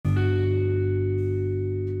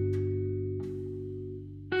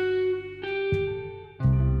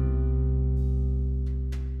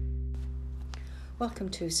Welcome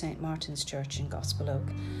to St. Martin's Church in Gospel Oak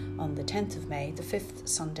on the 10th of May, the 5th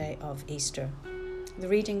Sunday of Easter. The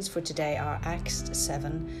readings for today are Acts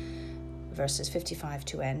 7, verses 55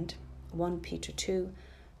 to end, 1 Peter 2,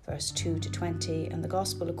 verse 2 to 20, and the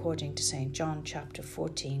Gospel according to St. John chapter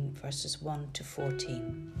 14, verses 1 to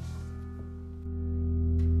 14.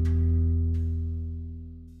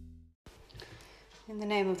 In the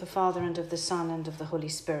name of the Father, and of the Son, and of the Holy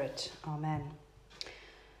Spirit. Amen.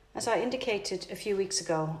 As I indicated a few weeks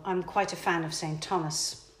ago, I'm quite a fan of St.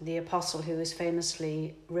 Thomas, the apostle who is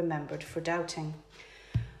famously remembered for doubting.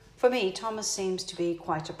 For me, Thomas seems to be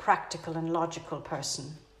quite a practical and logical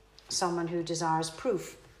person, someone who desires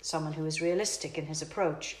proof, someone who is realistic in his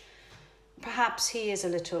approach. Perhaps he is a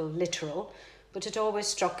little literal, but it always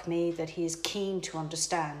struck me that he is keen to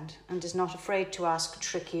understand and is not afraid to ask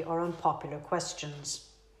tricky or unpopular questions.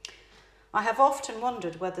 I have often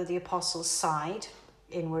wondered whether the apostle sighed,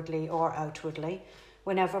 inwardly or outwardly,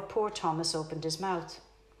 whenever poor Thomas opened his mouth.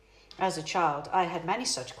 As a child, I had many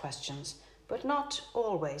such questions, but not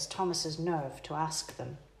always Thomas's nerve to ask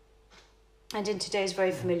them. And in today's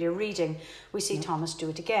very familiar reading, we see Thomas do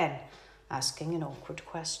it again, asking an awkward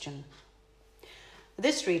question.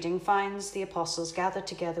 This reading finds the apostles gathered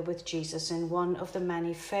together with Jesus in one of the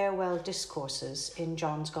many farewell discourses in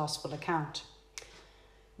John's Gospel account.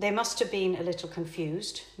 They must have been a little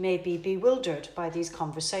confused, maybe bewildered by these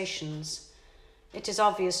conversations. It is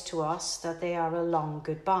obvious to us that they are a long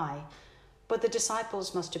goodbye, but the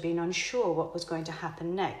disciples must have been unsure what was going to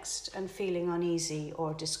happen next and feeling uneasy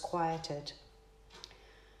or disquieted.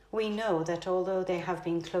 We know that although they have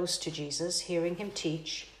been close to Jesus, hearing him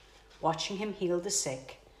teach, watching him heal the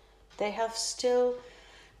sick, they have still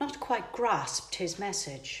not quite grasped his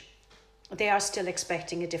message. They are still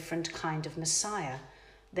expecting a different kind of Messiah.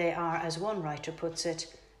 They are, as one writer puts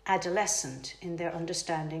it, adolescent in their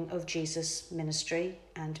understanding of Jesus' ministry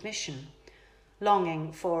and mission,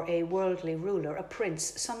 longing for a worldly ruler, a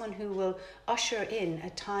prince, someone who will usher in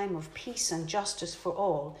a time of peace and justice for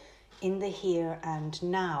all in the here and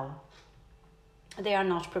now. They are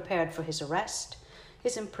not prepared for his arrest,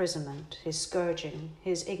 his imprisonment, his scourging,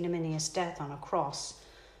 his ignominious death on a cross,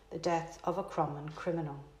 the death of a common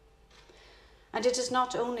criminal. And it is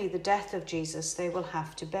not only the death of Jesus they will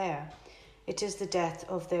have to bear. It is the death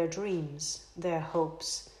of their dreams, their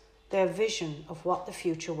hopes, their vision of what the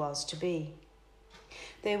future was to be.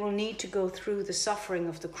 They will need to go through the suffering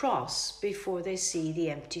of the cross before they see the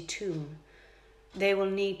empty tomb. They will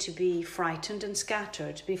need to be frightened and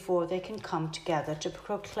scattered before they can come together to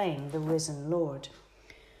proclaim the risen Lord.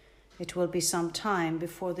 It will be some time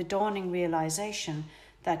before the dawning realization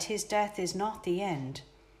that his death is not the end.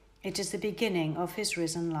 It is the beginning of his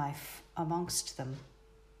risen life amongst them.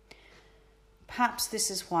 Perhaps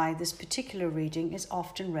this is why this particular reading is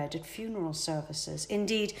often read at funeral services.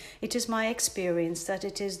 Indeed, it is my experience that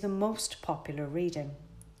it is the most popular reading.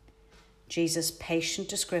 Jesus' patient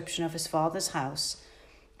description of his Father's house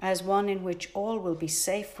as one in which all will be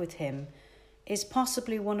safe with him is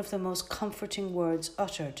possibly one of the most comforting words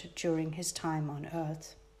uttered during his time on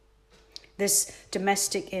earth. This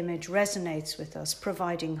domestic image resonates with us,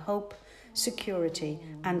 providing hope, security,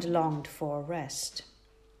 and longed-for rest.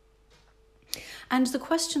 And the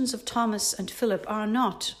questions of Thomas and Philip are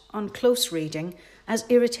not, on close reading, as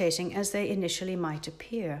irritating as they initially might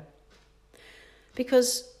appear.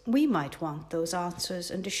 Because we might want those answers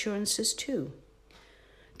and assurances too.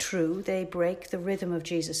 True, they break the rhythm of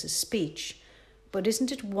Jesus' speech, but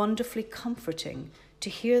isn't it wonderfully comforting to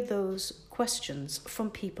hear those questions from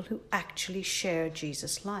people who actually share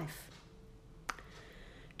Jesus' life?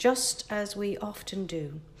 Just as we often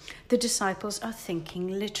do, the disciples are thinking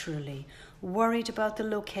literally, worried about the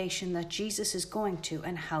location that Jesus is going to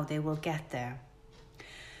and how they will get there.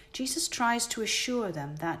 Jesus tries to assure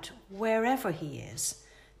them that wherever he is,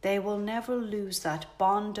 they will never lose that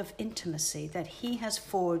bond of intimacy that he has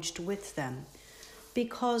forged with them,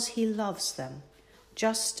 because he loves them.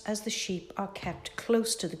 Just as the sheep are kept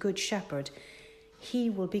close to the Good Shepherd, he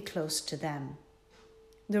will be close to them.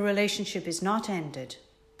 The relationship is not ended,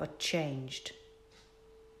 but changed.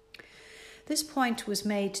 This point was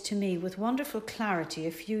made to me with wonderful clarity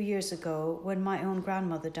a few years ago when my own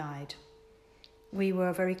grandmother died. We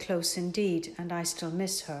were very close indeed, and I still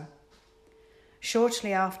miss her.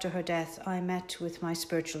 Shortly after her death, I met with my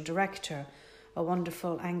spiritual director, a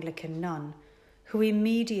wonderful Anglican nun, who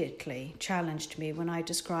immediately challenged me when I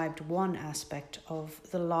described one aspect of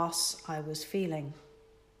the loss I was feeling.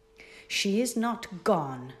 She is not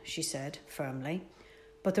gone, she said firmly,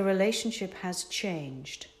 but the relationship has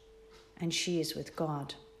changed, and she is with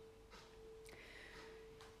God.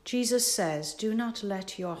 Jesus says, "Do not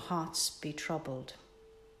let your hearts be troubled."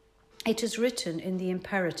 It is written in the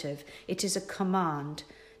imperative, it is a command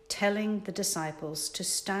telling the disciples to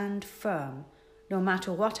stand firm no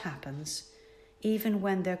matter what happens, even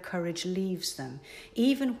when their courage leaves them,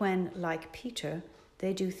 even when, like Peter,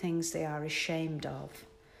 they do things they are ashamed of.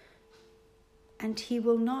 And he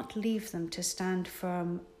will not leave them to stand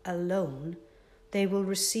firm alone. They will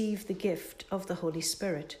receive the gift of the Holy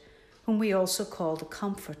Spirit, whom we also call the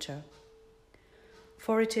Comforter.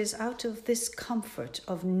 For it is out of this comfort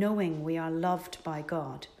of knowing we are loved by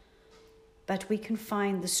God that we can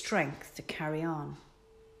find the strength to carry on.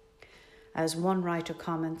 As one writer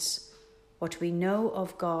comments, what we know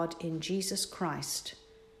of God in Jesus Christ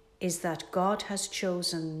is that God has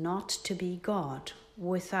chosen not to be God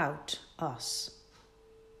without us.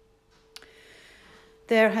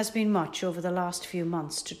 There has been much over the last few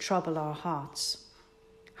months to trouble our hearts.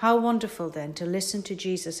 How wonderful then to listen to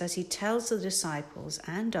Jesus as he tells the disciples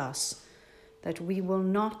and us that we will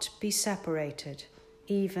not be separated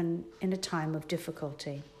even in a time of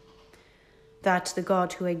difficulty. That the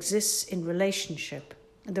God who exists in relationship,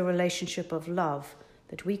 the relationship of love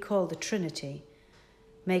that we call the Trinity,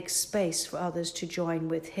 makes space for others to join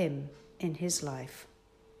with him in his life.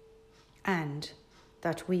 And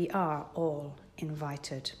that we are all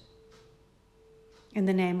invited. In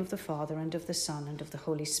the name of the Father, and of the Son, and of the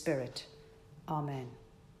Holy Spirit. Amen.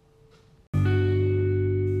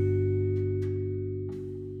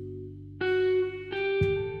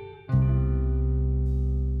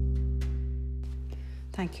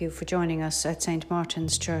 Thank you for joining us at St.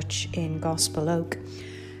 Martin's Church in Gospel Oak.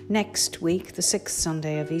 Next week, the 6th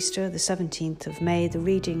Sunday of Easter, the 17th of May, the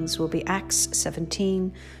readings will be Acts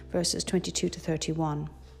 17, verses 22 to 31,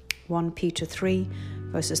 1 Peter 3,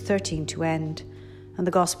 verses 13 to end, and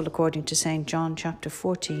the Gospel according to St. John chapter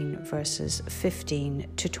 14, verses 15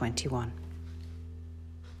 to 21.